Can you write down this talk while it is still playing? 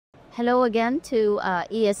Hello again to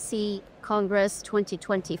ESC Congress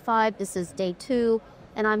 2025. This is day 2,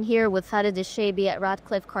 and I'm here with Fahd Al-Shaibi at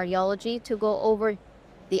Radcliffe Cardiology to go over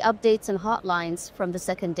the updates and hotlines from the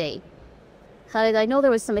second day. Khaled, I know there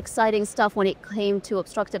was some exciting stuff when it came to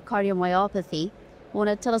obstructive cardiomyopathy. Want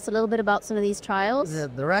to tell us a little bit about some of these trials?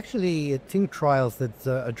 There are actually 2 trials that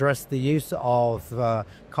address the use of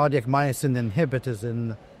cardiac myosin inhibitors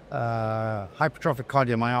in hypertrophic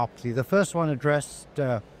cardiomyopathy. The first one addressed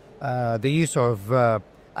the use of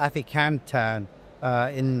aficamten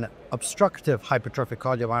in obstructive hypertrophic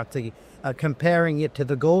cardiomyopathy, comparing it to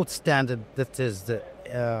the gold standard that is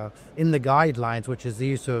in the guidelines, which is the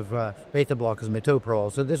use of beta blockers,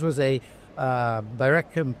 metoprolol. So this was a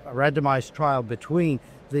direct randomized trial between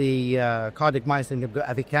the cardiac myosin inhibitor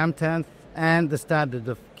aficamten and the standard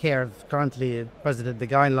of care currently present in the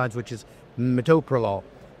guidelines, which is metoprolol.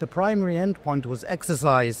 The primary endpoint was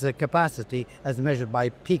exercise capacity as measured by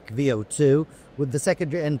peak VO2, with the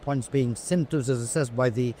secondary endpoints being symptoms as assessed by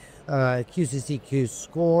the QCCQ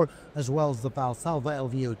score, as well as the Valsalva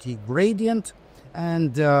LVOT gradient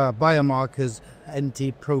and biomarkers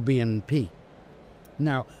NT-proBNP.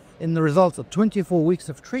 Now, in the results of 24 weeks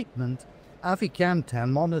of treatment, aficamten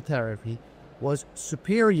monotherapy was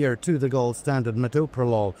superior to the gold standard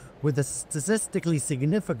metoprolol, with a statistically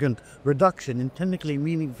significant reduction in clinically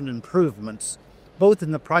meaningful improvements, both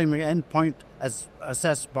in the primary endpoint as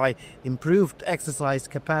assessed by improved exercise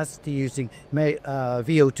capacity using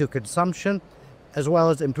VO2 consumption, as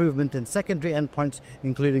well as improvement in secondary endpoints,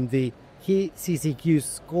 including the QCCQ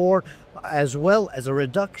score, as well as a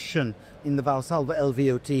reduction in the Valsalva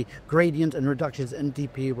LVOT gradient and reductions in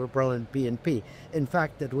NT-proBNP. In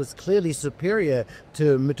fact, it was clearly superior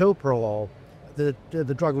to metoprolol. The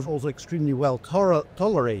drug was also extremely well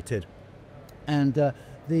tolerated. And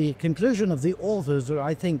the conclusion of the authors,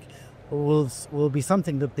 I think, will be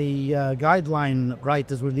something that the guideline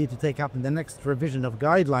writers will need to take up in the next revision of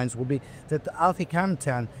guidelines, will be that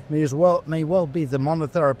aficamten may well be the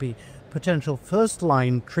monotherapy potential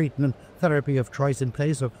first-line treatment therapy of choice in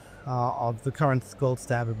place of the current gold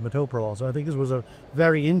standard metoprolol. So I think this was a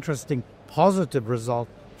very interesting, positive result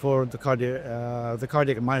for the cardiac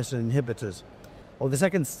myosin inhibitors. Well, the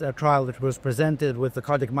second trial that was presented with the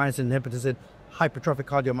cardiac myosin inhibitors in hypertrophic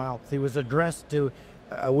cardiomyopathy was addressed to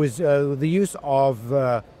the use of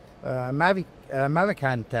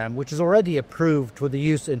mavacamten, which is already approved for the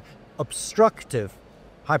use in obstructive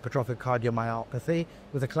hypertrophic cardiomyopathy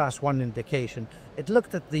with a class 1 indication. It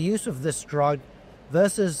looked at the use of this drug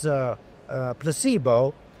versus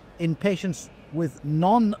placebo in patients with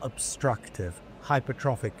non-obstructive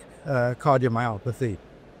hypertrophic cardiomyopathy.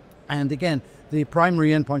 And again, the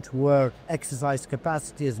primary endpoints were exercise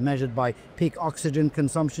capacity as measured by peak oxygen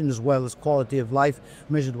consumption, as well as quality of life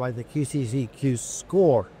measured by the QCCQ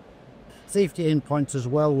score. Safety endpoints as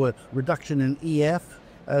well were reduction in EF,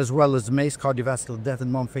 as well as MACE, cardiovascular death,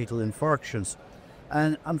 and non-fatal infarctions.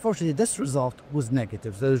 And unfortunately, this result was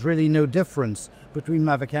negative. There was really no difference between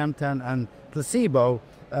mavacamten and placebo,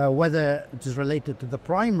 whether it is related to the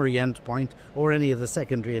primary endpoint or any of the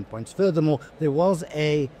secondary endpoints. Furthermore, there was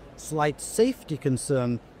a slight safety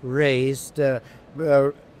concern raised in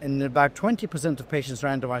about 20% of patients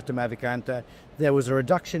randomized to mavacamten. There was a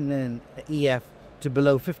reduction in EF to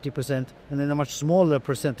below 50%, and in a much smaller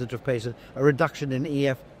percentage of patients, a reduction in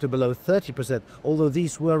EF to below 30%, although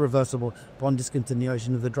these were reversible upon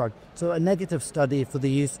discontinuation of the drug. So a negative study for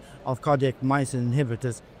the use of cardiac myosin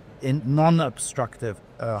inhibitors in non-obstructive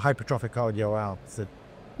hypertrophic cardiomyopathy.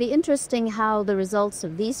 Be interesting how the results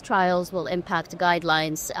of these trials will impact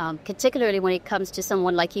guidelines, particularly when it comes to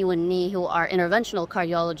someone like you and me who are interventional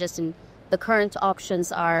cardiologists, and the current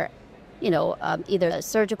options are either a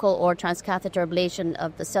surgical or transcatheter ablation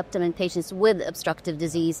of the septum in patients with obstructive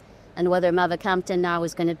disease, and whether mavacamten now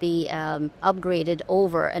is going to be upgraded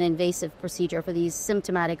over an invasive procedure for these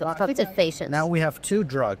symptomatic obstructive patients. Now we have two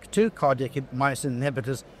cardiac myosin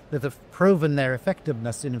inhibitors that have proven their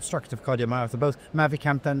effectiveness in obstructive cardiomyopathy, both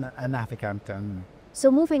mavacamten and aficamten. So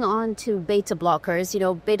moving on to beta blockers,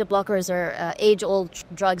 beta blockers are age-old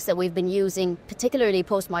drugs that we've been using, particularly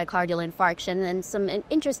post-myocardial infarction, and some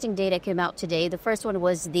interesting data came out today. The first one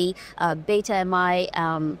was the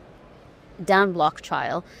BETAMI-DANBLOCK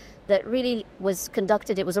trial that really was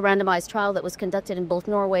conducted. It was a randomized trial that was conducted in both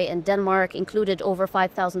Norway and Denmark, included over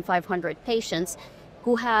 5,500 patients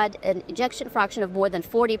who had an ejection fraction of more than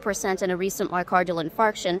 40% and a recent myocardial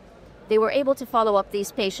infarction. They were able to follow up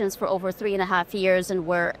these patients for over 3.5 years, and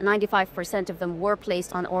where 95% of them were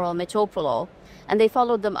placed on oral metoprolol. And they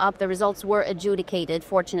followed them up. The results were adjudicated,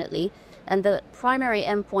 fortunately, And the primary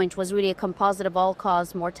endpoint was really a composite of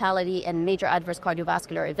all-cause mortality and major adverse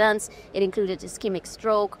cardiovascular events. It included ischemic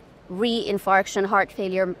stroke, re-infarction, heart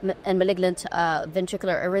failure, and malignant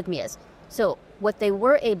ventricular arrhythmias. So what they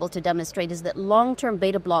were able to demonstrate is that long-term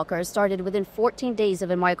beta blockers started within 14 days of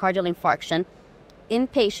a myocardial infarction in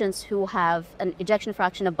patients who have an ejection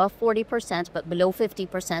fraction above 40% but below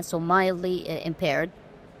 50%, so mildly impaired.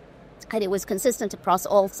 And it was consistent across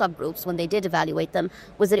all subgroups when they did evaluate them,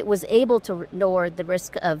 was that it was able to lower the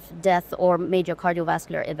risk of death or major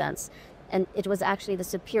cardiovascular events. And it was actually the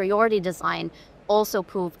superiority design also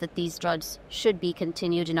proved that these drugs should be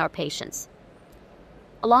continued in our patients.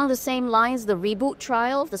 Along the same lines, the REBOOT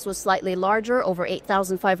trial, this was slightly larger, over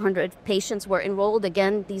 8,500 patients were enrolled.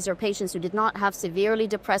 Again, these are patients who did not have severely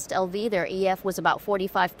depressed LV. Their EF was about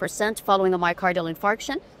 45% following a myocardial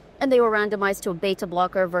infarction, and they were randomized to a beta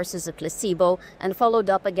blocker versus a placebo and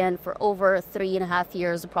followed up again for over 3.5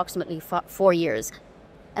 years, approximately 4 years.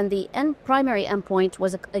 And the primary endpoint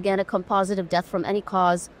was, again, a composite of death from any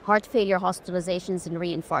cause, heart failure, hospitalizations, and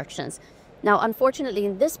reinfarctions. Now, unfortunately,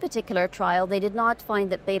 in this particular trial, they did not find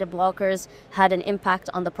that beta blockers had an impact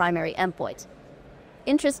on the primary endpoint.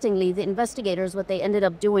 Interestingly, the investigators, what they ended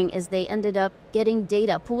up doing is they ended up getting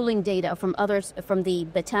data, pooling data from others, from the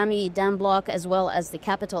BETAMI-DANBLOCK as well as the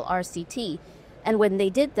capital RCT. And when they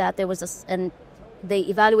did that, they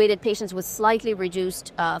evaluated patients with slightly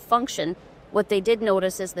reduced function. What they did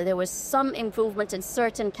notice is that there was some improvement in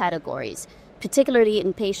certain categories, particularly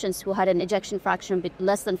in patients who had an ejection fraction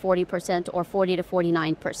less than 40% or 40 to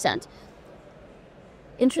 49%.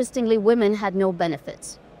 Interestingly, women had no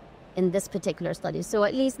benefits in this particular study. So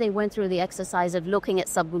at least they went through the exercise of looking at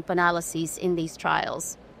subgroup analyses in these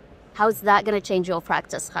trials. How's that going to change your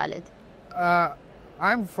practice, Khaled?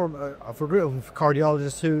 I'm from a group of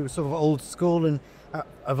cardiologists who sort of old school, and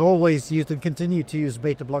I've always used and continue to use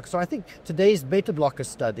beta blockers. So I think today's beta blocker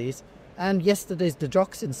studies and yesterday's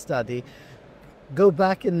digoxin study go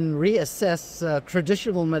back and reassess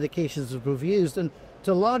traditional medications that we've used, and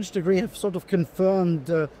to a large degree have sort of confirmed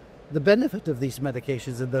the benefit of these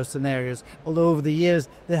medications in those scenarios. Although over the years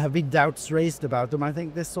there have been doubts raised about them, I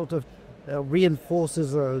think this sort of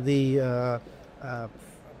reinforces the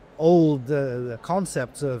old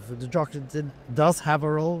concepts of the digoxin does have a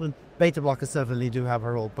role, and beta blockers certainly do have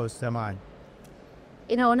a role post-MI.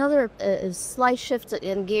 You know, another slight shift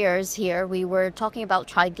in gears here. We were talking about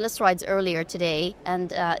triglycerides earlier today, and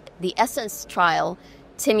the ESSENCE trial,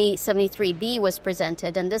 TIMI 73B, was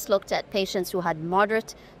presented, and this looked at patients who had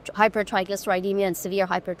moderate hypertriglyceridemia and severe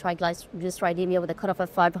hypertriglyceridemia with a cutoff of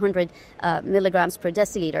 500 milligrams per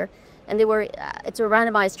deciliter. And it's a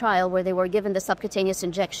randomized trial where they were given the subcutaneous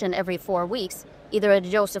injection every 4 weeks, either at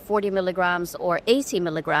a dose of 40 milligrams or 80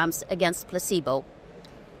 milligrams against placebo.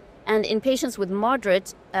 And in patients with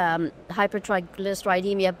moderate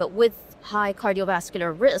hypertriglyceridemia but with high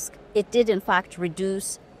cardiovascular risk, it did in fact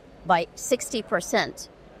reduce by 60%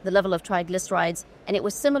 the level of triglycerides, and it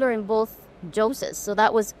was similar in both doses. So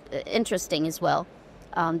that was interesting as well.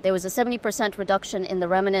 There was a 70% reduction in the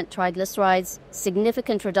remnant triglycerides,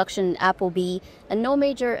 significant reduction in ApoB, and no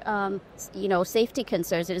major safety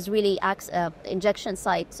concerns. It is really injection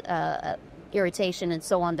site irritation and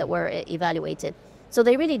so on that were evaluated. So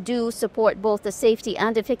they really do support both the safety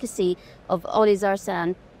and efficacy of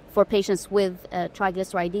olezarsen for patients with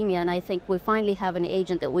triglyceridemia, and I think we finally have an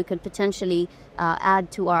agent that we could potentially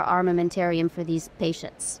add to our armamentarium for these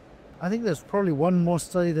patients. I think there's probably one more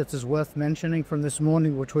study that is worth mentioning from this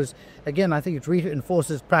morning, which was, again, I think it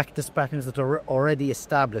reinforces practice patterns that are already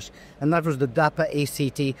established, and that was the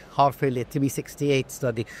DAPA-ACT heart failure TIMI 68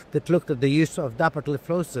 study that looked at the use of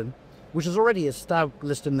dapagliflozin, which is already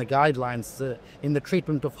established in the guidelines in the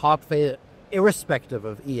treatment of heart failure, irrespective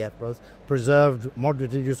of EF, both preserved,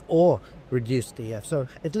 moderate reduced, or reduced EF. So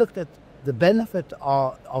it looked at the benefit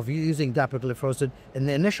of using dapagliflozin in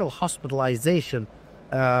the initial hospitalization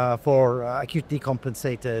for acute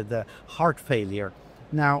decompensated heart failure.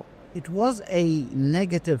 Now, it was a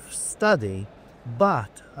negative study,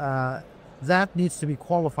 but that needs to be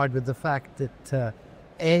qualified with the fact that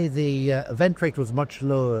the event rate was much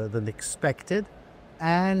lower than expected,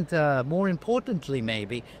 and more importantly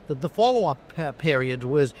maybe, that the follow-up period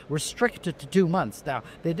was restricted to 2 months. Now,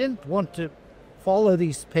 they didn't want to follow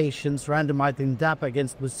these patients randomizing DAPA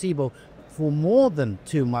against placebo for more than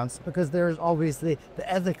 2 months, because there is obviously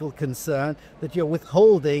the ethical concern that you're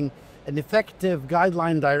withholding an effective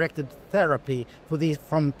guideline-directed therapy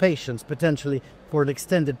from patients potentially for an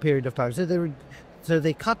extended period of time. So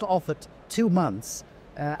they cut off at 2 months,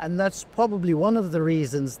 And that's probably one of the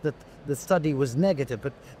reasons that the study was negative.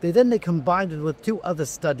 But they combined it with two other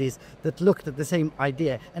studies that looked at the same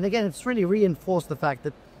idea. And again, it's really reinforced the fact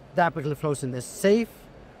that dapagliflozin is safe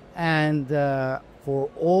and for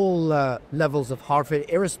all levels of heart failure,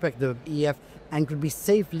 irrespective of EF, and could be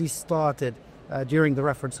safely started during the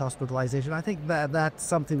reference hospitalization. I think that's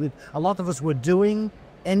something that a lot of us were doing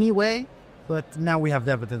anyway, but now we have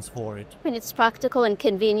the evidence for it. I mean, it's practical and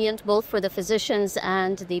convenient both for the physicians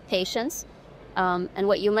and the patients. And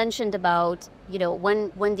what you mentioned about,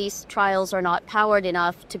 when these trials are not powered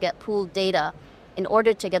enough to get pooled data in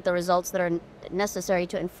order to get the results that are necessary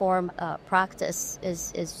to inform practice,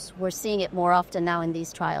 is we're seeing it more often now in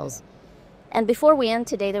these trials. And before we end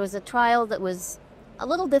today, there was a trial that was a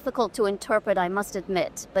little difficult to interpret, I must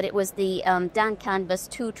admit, but it was the DANCAVAS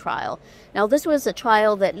 2 trial. Now, this was a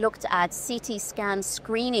trial that looked at CT scan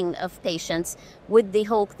screening of patients with the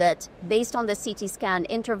hope that, based on the CT scan,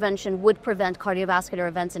 intervention would prevent cardiovascular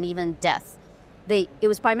events and even death. It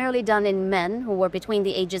was primarily done in men who were between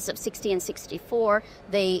the ages of 60 and 64.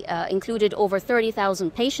 They included over 30,000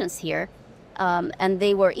 patients here, and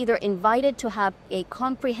they were either invited to have a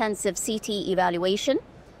comprehensive CT evaluation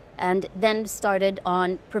and then started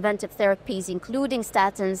on preventive therapies, including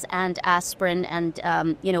statins and aspirin and,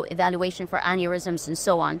 evaluation for aneurysms and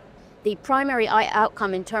so on. The primary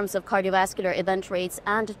outcome in terms of cardiovascular event rates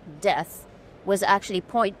and death was actually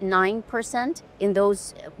 0.9% in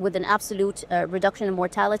those with an absolute reduction in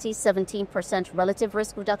mortality, 17% relative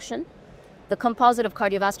risk reduction. The composite of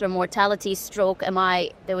cardiovascular mortality, stroke,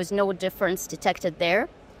 MI, there was no difference detected there.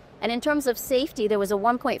 And in terms of safety, there was a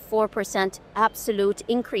 1.4% absolute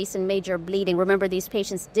increase in major bleeding. Remember, these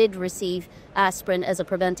patients did receive aspirin as a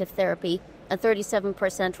preventive therapy, a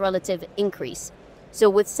 37% relative increase.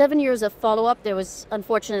 So with 7 years of follow-up, there was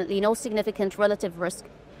unfortunately no significant relative risk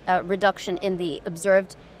reduction in the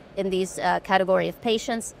observed in these category of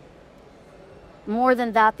patients. More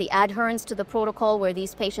than that, the adherence to the protocol, where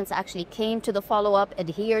these patients actually came to the follow-up,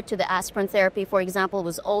 adhered to the aspirin therapy, for example,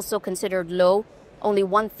 was also considered low. Only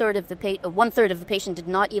one-third of the patient did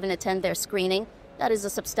not even attend their screening. That is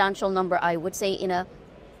a substantial number, I would say, in a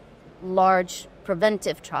large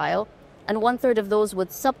preventive trial. And one-third of those with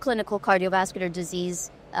subclinical cardiovascular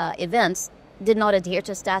disease events did not adhere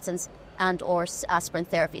to statins and or aspirin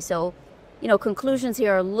therapy. So, conclusions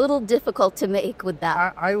here are a little difficult to make with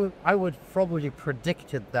that. I would probably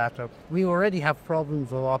predicted that. We already have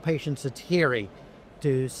problems with our patients adhering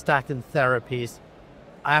to statin therapies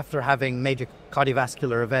after having major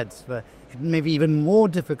cardiovascular events. But it may be even more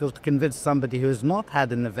difficult to convince somebody who has not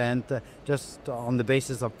had an event just on the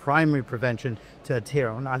basis of primary prevention to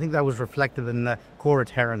adhere. And I think that was reflected in the core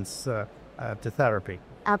adherence to therapy.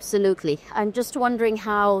 Absolutely. I'm just wondering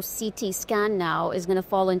how CT scan now is going to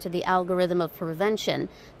fall into the algorithm of prevention,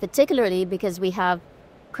 particularly because we have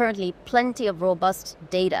currently plenty of robust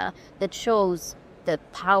data that shows the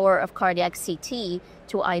power of cardiac CT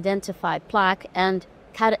to identify plaque and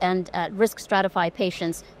risk stratify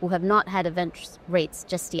patients who have not had event rates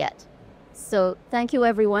just yet. So thank you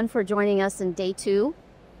everyone for joining us in day 2.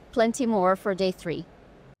 Plenty more for day 3.